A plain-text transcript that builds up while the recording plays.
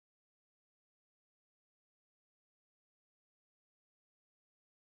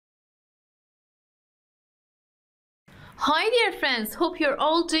Hi dear friends, hope you're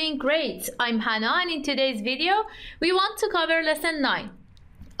all doing great. I'm Hannah and in today's video we want to cover lesson 9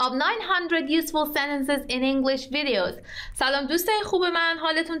 of 900 useful sentences in English videos. سلام دوستای خوب من،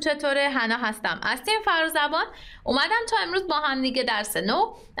 حالتون چطوره؟ هنا هستم از تیم فرازبان. اومدم تا امروز با هم دیگه درس 9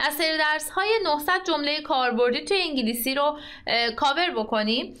 از سری درس های 900 جمله کاربردی توی انگلیسی رو کاور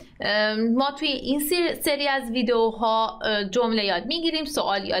بکنیم. ما توی این سری از ویدیوها جمله یاد میگیریم،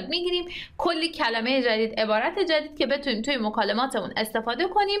 سوال یاد میگیریم، کلی کلمه جدید، عبارت جدید که بتونیم توی مکالماتمون استفاده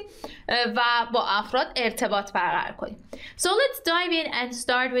کنیم و با افراد ارتباط برقرار کنیم. So let's dive in and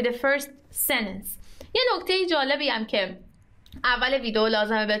start with the first sentence. یه نکته جالبی هم که اول ویدیو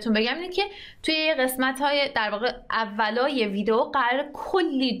لازمه بهتون بگم اینه که توی قسمت های در واقع اولای ویدیو قرار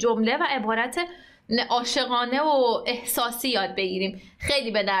کلی جمله و عبارت عاشقانه و احساسی یاد بگیریم.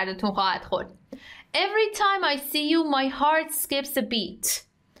 خیلی به دردتون خواهد خورد. Every time I see you my heart skips a beat.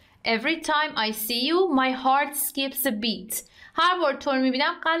 Every time I see you my heart skips a beat. هر بار تو رو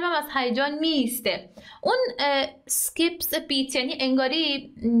میبینم قلبم از هیجان میسته. اون skips a beat یعنی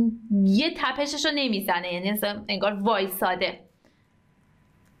انگاری یه تپشش رو نمیزنه، یعنی انگار وایساده.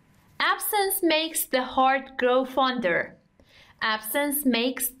 Absence makes the heart grow fonder. Absence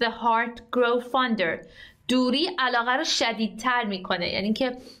makes the heart grow fonder. دوری علاقه رو شدیدتر میکنه، یعنی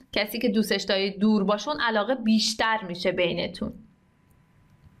که کسی که دوستش دارید دور باشه اون علاقه بیشتر میشه بینتون.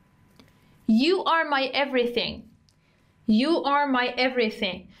 You are my everything. You are my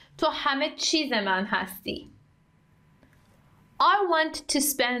everything. تو همه چیز من هستی. I want to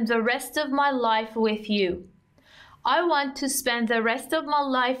spend the rest of my life with you. I want to spend the rest of my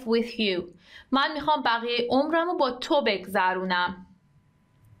life with you. من میخوام بقیه عمرمو با تو بگذرونم.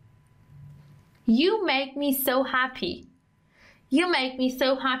 You make me so happy. You make me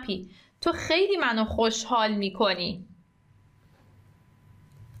so happy. تو خیلی منو خوشحال میکنی.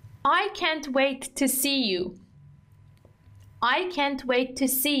 I can't wait to see you. I can't wait to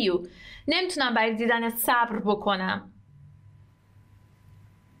see you. نمیتونم برای دیدنت صبر بکنم.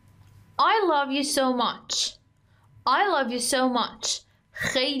 I love you so much. I love you so much.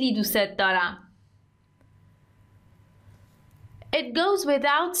 خیلی دوستت دارم. It goes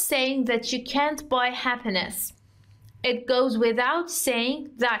without saying that you can't buy happiness. It goes without saying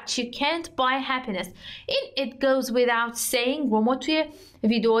that you can't buy happiness. این it goes without saying رو ما توی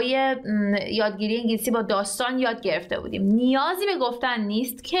ویدئوی یادگیری انگلیسی با داستان یاد گرفته بودیم. نیازی به گفتن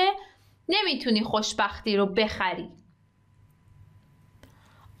نیست که نمیتونی خوشبختی رو بخری.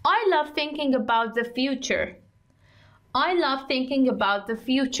 I love thinking about the future. I love thinking about the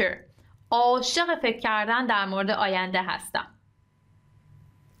future. عاشق فکر کردن در مورد آینده هستم.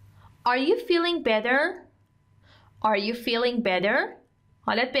 Are you feeling better? Are you feeling better?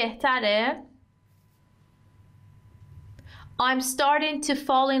 حالت بهتره؟ I'm starting to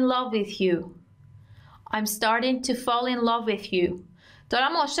fall in love with you. I'm starting to fall in love with you.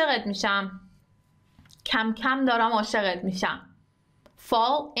 دارم عاشقت میشم. کم کم دارم عاشقت میشم.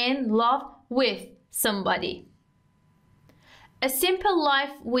 Fall in love with somebody. A simple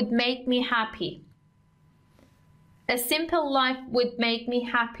life would make me happy. A simple life would make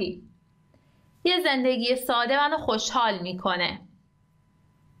me happy. یه زندگی ساده منو خوشحال میکنه.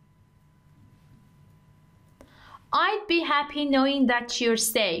 I'd be happy knowing that you're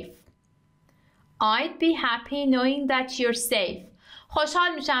safe. I'd be happy knowing that you're safe.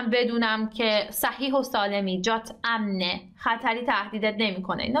 خوشحال میشم بدونم که صحیح و سالمی، جات امنه، خطری تهدیدت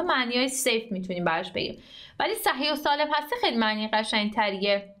نمیکنه. اینا معنیای سیف میتونیم براش بگیم. ولی صحیح و سالم هستی خیلی معنی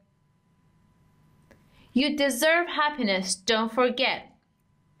قشنگ‌تریه. You deserve happiness, don't forget.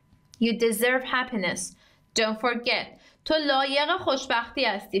 You deserve happiness, don't forget. تو لایق خوشبختی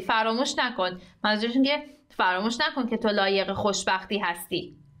هستی، فراموش نکن. منظورشون که فراموش نکن که تو لایق خوشبختی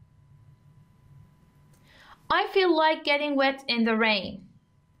هستی. I feel like getting wet in the rain.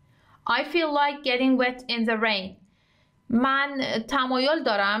 I feel like getting wet in the rain. من تمایل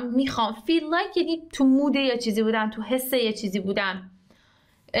دارم، میخوام. feel like یعنی تو مود یه چیزی بودم، تو حس یه چیزی بودم.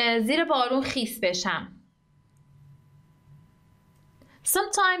 زیر بارون خیس بشم.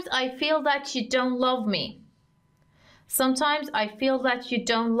 Sometimes I feel that you don't love me. Sometimes I feel that you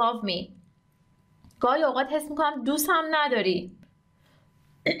don't love me. گاهی اوقات حس میکنم دوست هم نداری.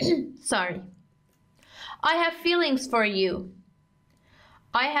 Sorry. I have feelings for you.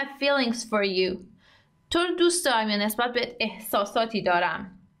 I have feelings for you. تو رو دوست دارم یا نسبت به احساساتی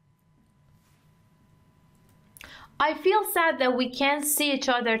دارم. I feel sad that we can't see each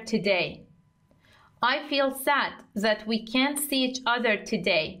other today. I feel sad that we can't see each other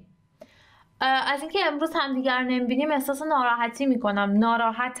today. از اینکه امروز همدیگر نمیبینیم احساس ناراحتی میکنم.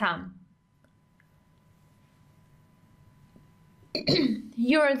 ناراحتم.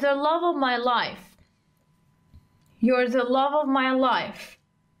 You're the love of my life. You're the love of my life.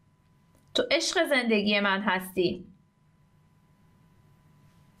 تو عشق زندگی من هستی.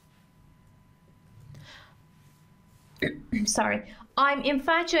 Sorry. I'm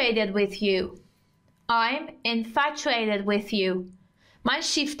infatuated with you. I'm infatuated with you. من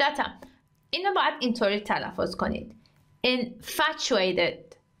شیفتتم. اینو باید اینطوری تلفظ کنید.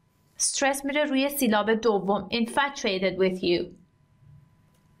 Infatuated. استرس میره روی سیلاب دوم. Infatuated with you.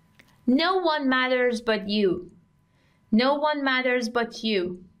 No one matters but you. No one matters but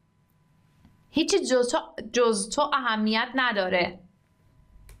you. هیچی جز تو اهمیت نداره.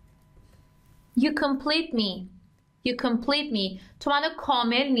 You complete me. You complete me. تو منو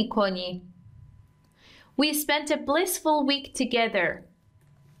کامل میکنی. We spent a blissful week together.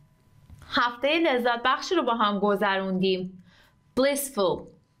 هفته لذت بخشی رو با هم گذروندیم. Blissful.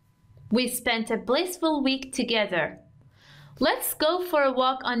 We spent a blissful week together. Let's go for a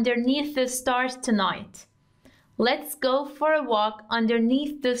walk underneath the stars tonight. Let's go for a walk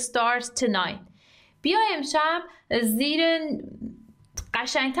underneath the stars tonight. بیا امشب زیر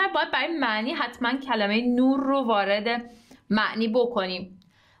قشنگتر باید برای معنی حتما کلمه نور رو وارد معنی بکنیم.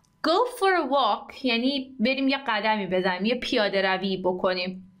 Go for a walk یعنی بریم یه قدمی بزنیم، یه پیاده روی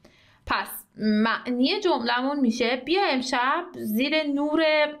بکنیم. پس معنی جملمون میشه بیا امشب زیر نور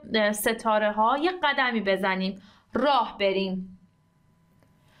ستاره ها یه قدمی بزنیم، راه بریم.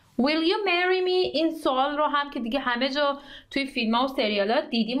 Will you marry me؟ این سوال رو هم که دیگه همه جا توی فیلم ها و سریالات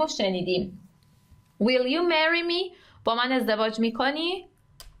دیدیم و شنیدیم. Will you marry me؟ با من ازدواج میکنی؟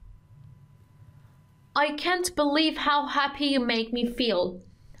 I can't believe how happy you make me feel.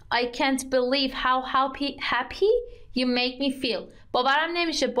 I can't believe how happy you make me feel. باورم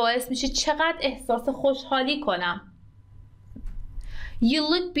نمیشه باعث میشه چقدر احساس خوشحالی کنم. You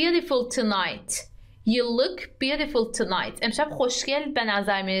look beautiful tonight. You look beautiful tonight. امشب خوشگل به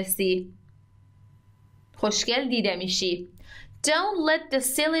نظر میرسی. خوشگل دیده میشی. Don't let the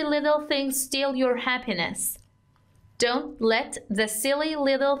silly little things steal your happiness. Don't let the silly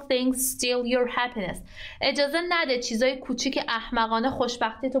little things steal your happiness. اجازه نده چیزای کوچیک احمقانه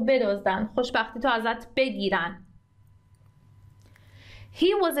خوشبختی تو بدزدن، خوشبختی تو ازت بگیرن.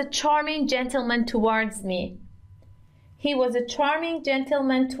 He was a charming gentleman towards me. He was a charming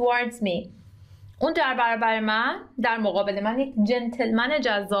gentleman towards me. اون در برابر من، در مقابل من یک جنتلمن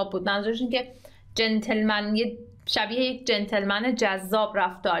جذاب بود. منظورش این که جنتلمن شبیه یک جنتلمن جذاب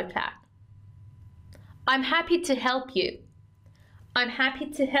رفتار کرد. I'm happy to help you. I'm happy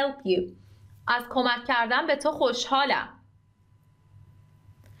to help you. از کمک کردن به تو خوشحالم.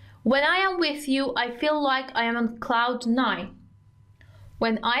 When I am with you, I feel like I am on cloud 9.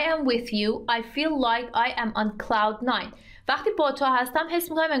 When I am with you, I feel like I am on cloud 9. وقتی با تو هستم حس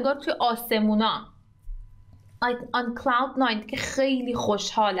میکنم انگار توی آسمونام. Like on cloud 9 که خیلی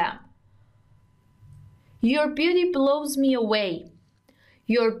خوشحالم. Your beauty blows me away.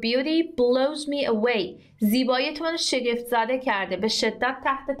 Your beauty blows me away. زیبایی تو منو شگفت زده کرده، به شدت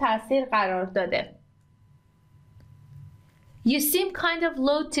تحت تاثیر قرار داده. You seem kind of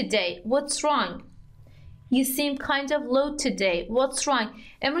low today. What's wrong? You seem kind of low today. What's wrong?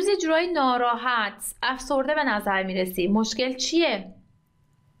 امروز یه جورایی ناراحت، افسرده به نظر میرسی. مشکل چیه؟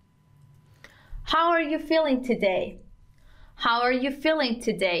 How are you feeling today? How are you feeling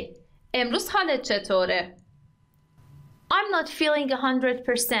today? امروز حالت چطوره؟ I'm not feeling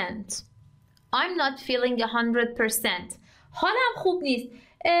 100%. I'm not feeling 100%. حالم خوب نیست.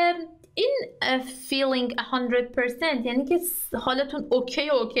 این feeling 100% یعنی که حالتون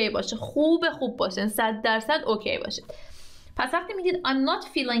اوکی باشه، خوب باشه، 100% اوکی باشه. پس وقتی میگید I'm not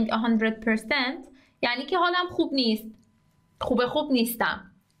feeling 100% یعنی که حالم خوب نیست، خوب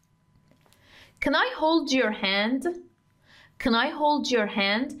نیستم. Can I hold your hand? Can I hold your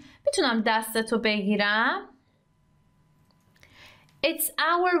hand? میتونم دستتو بگیرم؟ It's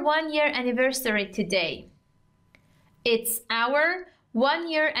our 1 year anniversary today. It's our 1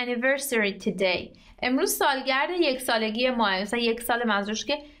 year anniversary today. امروز سالگرد 1 سالگی ماه. مثلا 1 سال منظورش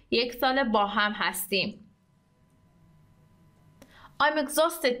که 1 سال با هم هستیم. I'm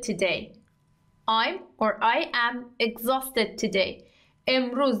exhausted today. I am exhausted today.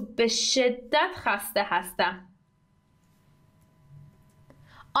 امروز به شدت خسته هستم.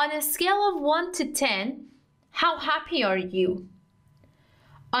 On a scale of 1 to 10, how happy are you?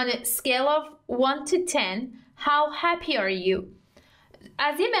 On a scale of 1 to 10, how happy are you?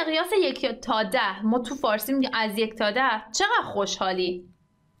 از یه مقیاس 1 تا 10 ما تو فارسی میگیم از 1 تا 10 چقدر خوشحالی؟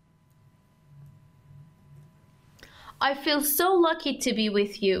 I feel so lucky to be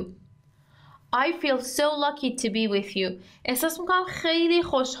with you. I feel so lucky to be with you. احساس میکنم خیلی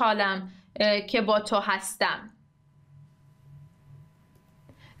خوشحالم که با تو هستم.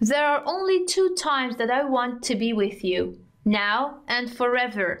 There are only 2 times that I want to be with you. Now and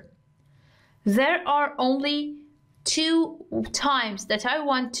forever. There are only 2 times that I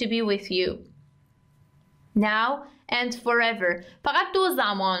want to be with you. Now and forever. فقط 2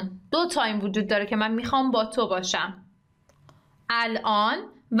 زمان، 2 تایم وجود داره که من میخوام با تو باشم. الان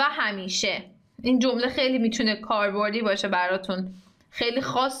و همیشه. این جمله خیلی میتونه کاربردی باشه براتون. خیلی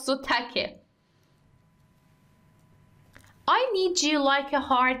خاص و تکه. I need you like a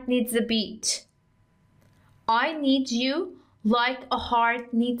heart needs a beat. I need you like a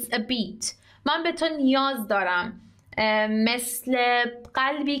heart needs a beat. من به تو نیاز دارم. مثل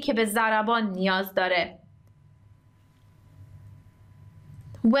قلبی که به ضربان نیاز داره.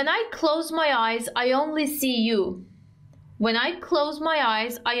 When I close my eyes, I only see you. When I close my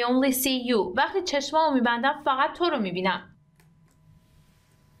eyes, I only see you. وقتی چشمامو میبندم فقط تو رو میبینم.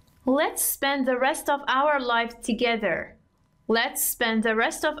 Let's spend the rest of our lives together. Let's spend the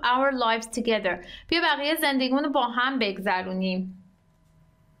rest of our lives together. بیا بقیه زندگیمون رو با هم بگذرونیم.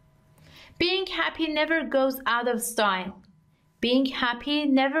 Being happy never goes out of style. Being happy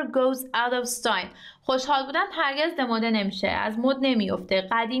never goes out of style. خوشحال بودن هرگز دموده نمیشه. از مد نمیفته.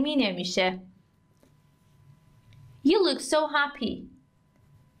 قدیمی نمیشه. You look so happy.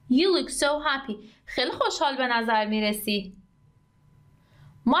 You look so happy. خیلی خوشحال به نظر میرسی.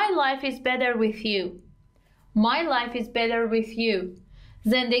 My life is better with you. My life is better with you.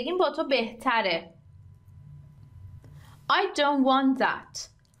 زندگیم با تو بهتره. I don't want that.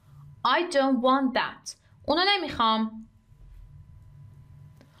 I don't want that. اونو نمیخوام.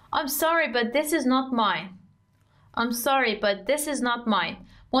 I'm sorry but this is not mine. I'm sorry but this is not mine.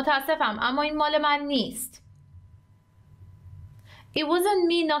 متاسفم اما این مال من نیست. It wasn't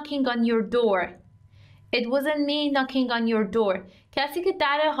me knocking on your door. It wasn't me knocking on your door. کسی که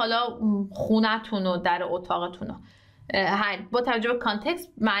در حالا خونتون و در اتاقتون رو با توجه به کانتکست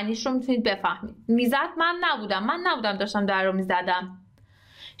معنیش رو میتونید بفهمید. میزد من نبودم داشتم در رو میزدم.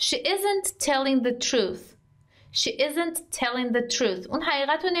 She isn't telling the truth. She isn't telling the truth. اون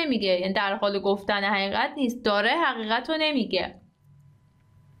حقیقت رو نمیگه. یعنی در حال گفتن حقیقت نیست. داره حقیقت رو نمیگه.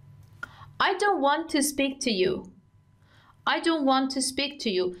 I don't want to speak to you. I don't want to speak to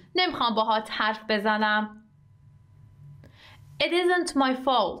you. نمیخوام باهات حرف بزنم. It isn't my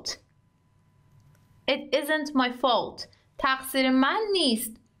fault. It isn't my fault. تقصیر من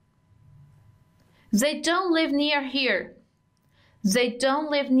نیست. They don't live near here. They don't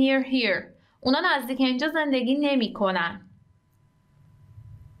live near here. اونا نزدیک اینجا زندگی نمی کنن.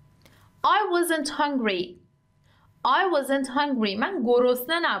 I wasn't hungry. I wasn't hungry. من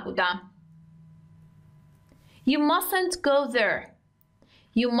گرسنه نبودم. You mustn't go there.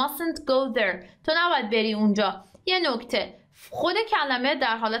 You mustn't go there. تو نباید بری اونجا. یه نکته. خود کلمه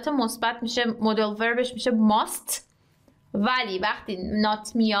در حالت مثبت میشه مدل وربش میشه must. ولی وقتی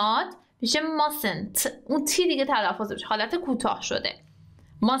not میاد میشه mustn't. اون تی دیگه تلفظ بشه. حالت کوتاه شده.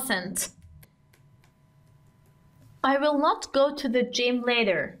 Mustn't. I will not go to the gym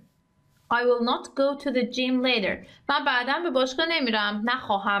later. I will not go to the gym later. من بعداً به باشگاه نمیرم.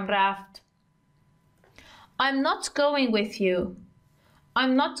 نخواهم رفت. I'm not going with you.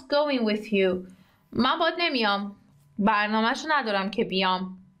 I'm not going with you. من باید نمیام. برنامه‌شو ندارم که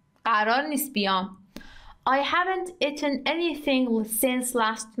بیام. قرار نیست بیام. I haven't eaten anything since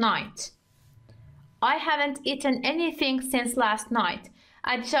last night. I haven't eaten anything since last night.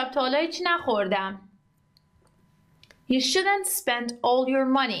 از دیشب تا حالا هیچی نخوردم. You shouldn't spend all your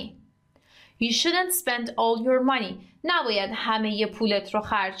money. You shouldn't spend all your money. نباید همه پولت رو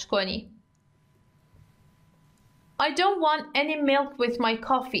خرج کنی. I don't want any milk with my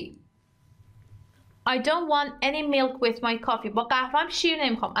coffee. I don't want any milk with my coffee. با قهوهم شیر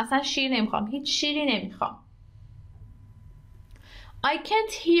نمیخوام. اصلا شیر نمیخوام. هیچ شیری نمیخوام. I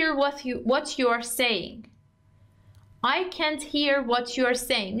can't hear what you are saying. I can't hear what you are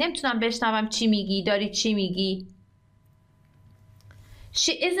saying. نمیتونم بشنوم چی میگی. داری چی میگی.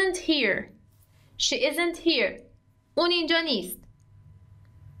 She isn't here. She isn't here. اون اینجا نیست.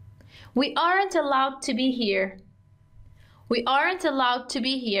 We aren't allowed to be here. We aren't allowed to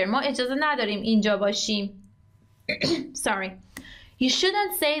be here. ما اجازه نداریم اینجا باشیم. Sorry. You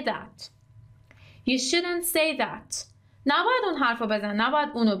shouldn't say that. You shouldn't say that. نباید اون حرفو بزن. نباید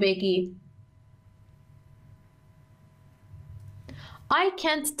اونو بگی. I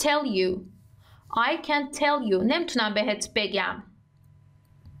can't tell you. I can't tell you. نمیتونم بهت بگم.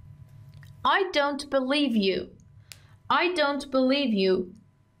 I don't believe you. I don't believe you.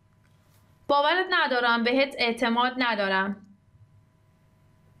 باورت ندارم. بهت اعتماد ندارم.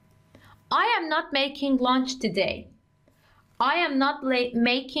 I am not making lunch today. I am not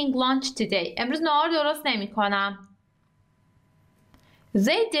making lunch today. امروز نهار درست نمی کنم.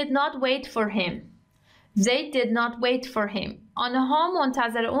 They did not wait for him. They did not wait for him. آنها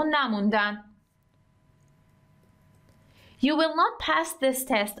منتظر اون نموندن. You will not pass this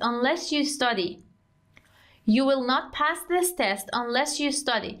test unless you study. You will not pass this test unless you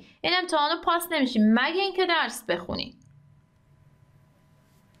study. این امتحان رو پاس نمیشی مگه اینکه درس بخونی.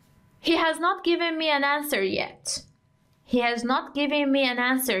 He has not given me an answer yet. He has not given me an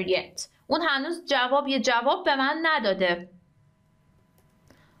answer yet. اون هنوز جواب به من نداده.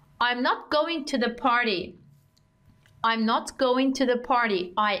 I'm not going to the party. I'm not going to the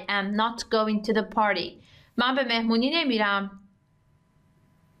party. I am not going to the party. من به مهمونی نمیرم.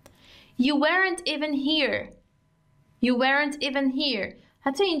 You weren't even here. You weren't even here.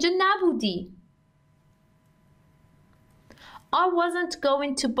 حتی اینجا نبودی. I wasn't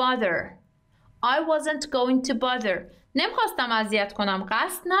going to bother. I wasn't going to bother. نمیخواستم اذیت کنم.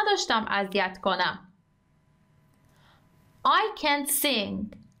 قصد نداشتم اذیت کنم. I can't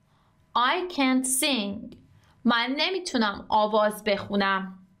sing. I can't sing. من نمیتونم آواز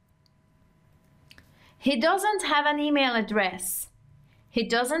بخونم. He doesn't have an email address. He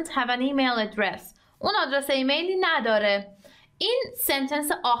doesn't have an email address. اون آدرس ایمیلی نداره. این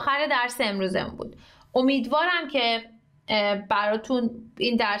سنتنس آخر درس امروزم بود. امیدوارم که براتون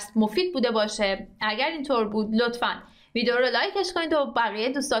این درس مفید بوده باشه. اگر اینطور بود لطفاً ویدیو رو لایکش کنید و بقیه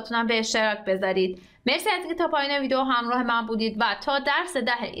دوستاتونم به اشتراک بذارید. مرسی از اینکه تا پایان ویدیو همراه من بودید و تا درس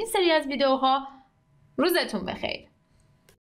 10 این سری از ویدیوها روزتون بخیر.